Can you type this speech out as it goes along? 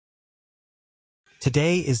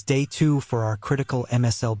Today is day 2 for our critical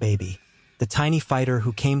MSL baby, the tiny fighter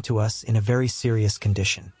who came to us in a very serious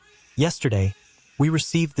condition. Yesterday, we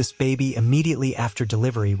received this baby immediately after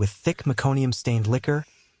delivery with thick meconium-stained liquor,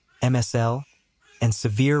 MSL, and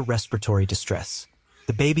severe respiratory distress.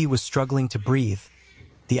 The baby was struggling to breathe,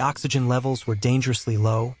 the oxygen levels were dangerously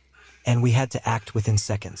low, and we had to act within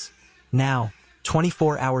seconds. Now,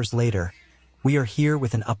 24 hours later, we are here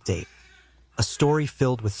with an update. A story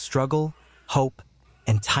filled with struggle, hope,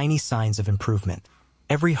 and tiny signs of improvement.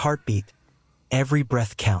 Every heartbeat, every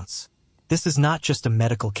breath counts. This is not just a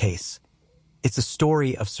medical case. It's a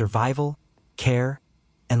story of survival, care,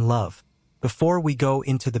 and love. Before we go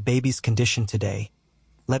into the baby's condition today,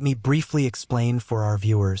 let me briefly explain for our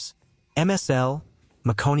viewers. MSL,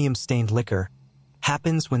 Meconium-Stained Liquor,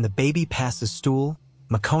 happens when the baby passes stool,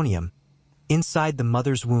 meconium, inside the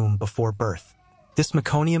mother's womb before birth. This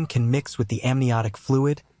meconium can mix with the amniotic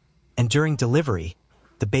fluid, and during delivery,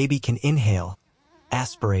 the baby can inhale,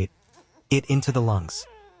 aspirate it into the lungs.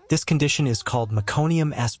 This condition is called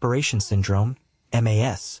Meconium Aspiration Syndrome,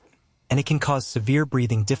 MAS, and it can cause severe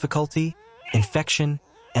breathing difficulty, infection,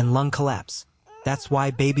 and lung collapse. That's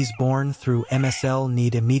why babies born through MSL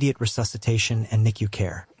need immediate resuscitation and NICU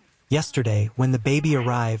care. Yesterday, when the baby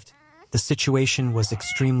arrived, the situation was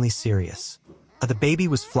extremely serious. The baby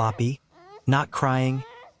was floppy, not crying,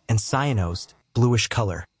 and cyanosed, bluish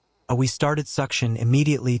color. We started suction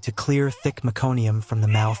immediately to clear thick meconium from the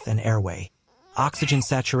mouth and airway. Oxygen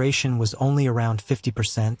saturation was only around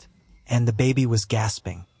 50%, and the baby was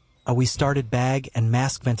gasping. We started bag and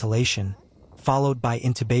mask ventilation, followed by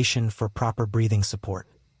intubation for proper breathing support.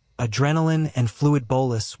 Adrenaline and fluid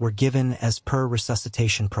bolus were given as per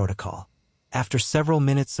resuscitation protocol. After several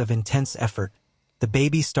minutes of intense effort, the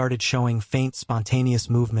baby started showing faint spontaneous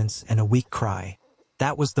movements and a weak cry.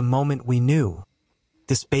 That was the moment we knew.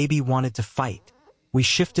 This baby wanted to fight. We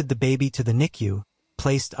shifted the baby to the NICU,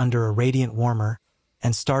 placed under a radiant warmer,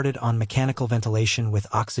 and started on mechanical ventilation with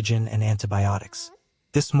oxygen and antibiotics.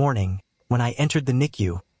 This morning, when I entered the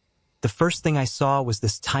NICU, the first thing I saw was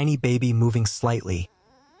this tiny baby moving slightly,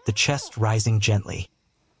 the chest rising gently.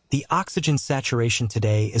 The oxygen saturation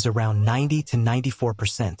today is around 90 to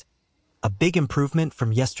 94%, a big improvement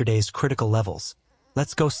from yesterday's critical levels.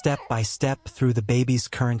 Let's go step by step through the baby's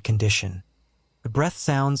current condition. The breath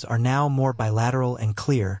sounds are now more bilateral and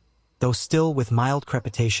clear, though still with mild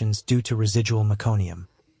crepitations due to residual meconium.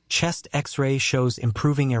 Chest X-ray shows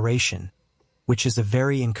improving aeration, which is a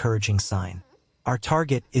very encouraging sign. Our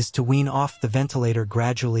target is to wean off the ventilator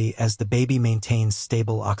gradually as the baby maintains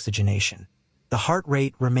stable oxygenation. The heart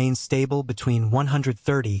rate remains stable between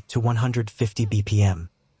 130 to 150 BPM.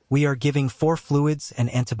 We are giving 4 fluids and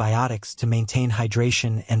antibiotics to maintain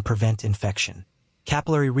hydration and prevent infection.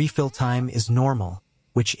 Capillary refill time is normal,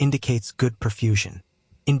 which indicates good perfusion.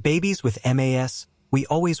 In babies with MAS, we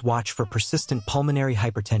always watch for persistent pulmonary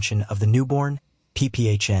hypertension of the newborn,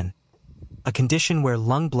 PPHN, a condition where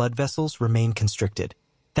lung blood vessels remain constricted.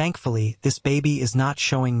 Thankfully, this baby is not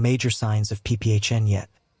showing major signs of PPHN yet.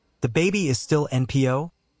 The baby is still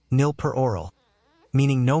NPO, nil per oral,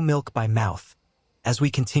 meaning no milk by mouth, as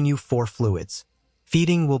we continue 4 fluids.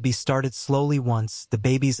 Feeding will be started slowly once the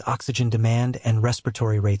baby's oxygen demand and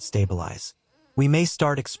respiratory rate stabilize. We may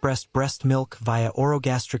start expressed breast milk via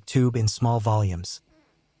orogastric tube in small volumes,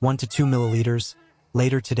 1 to 2 milliliters,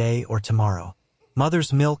 later today or tomorrow.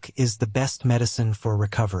 Mother's milk is the best medicine for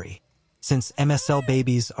recovery. Since MSL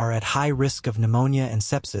babies are at high risk of pneumonia and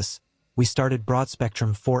sepsis, we started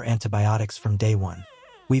broad-spectrum 4 antibiotics from day 1.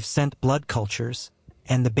 We've sent blood cultures,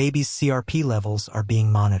 and the baby's CRP levels are being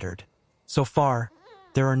monitored. So far,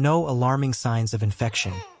 there are no alarming signs of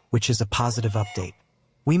infection, which is a positive update.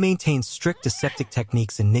 We maintain strict aseptic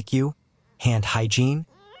techniques in NICU, hand hygiene,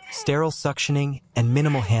 sterile suctioning, and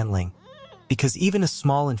minimal handling, because even a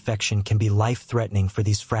small infection can be life-threatening for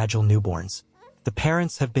these fragile newborns. The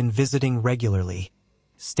parents have been visiting regularly,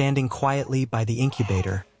 standing quietly by the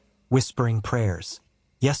incubator, whispering prayers.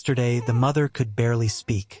 Yesterday, the mother could barely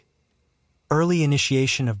speak. Early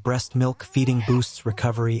initiation of breast milk feeding boosts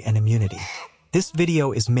recovery and immunity. This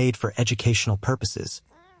video is made for educational purposes,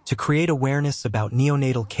 to create awareness about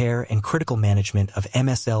neonatal care and critical management of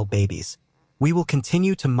MSL babies. We will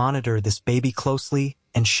continue to monitor this baby closely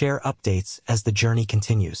and share updates as the journey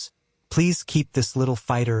continues. Please keep this little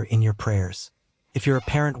fighter in your prayers. If you're a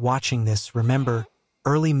parent watching this, remember,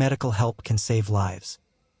 early medical help can save lives.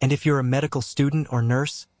 And if you're a medical student or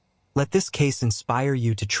nurse, let this case inspire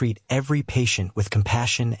you to treat every patient with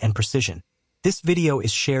compassion and precision. This video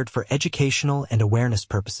is shared for educational and awareness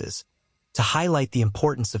purposes, to highlight the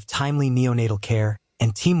importance of timely neonatal care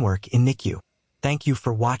and teamwork in NICU. Thank you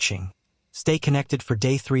for watching. Stay connected for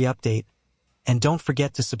Day 3 update, and don't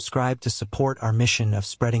forget to subscribe to support our mission of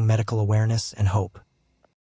spreading medical awareness and hope.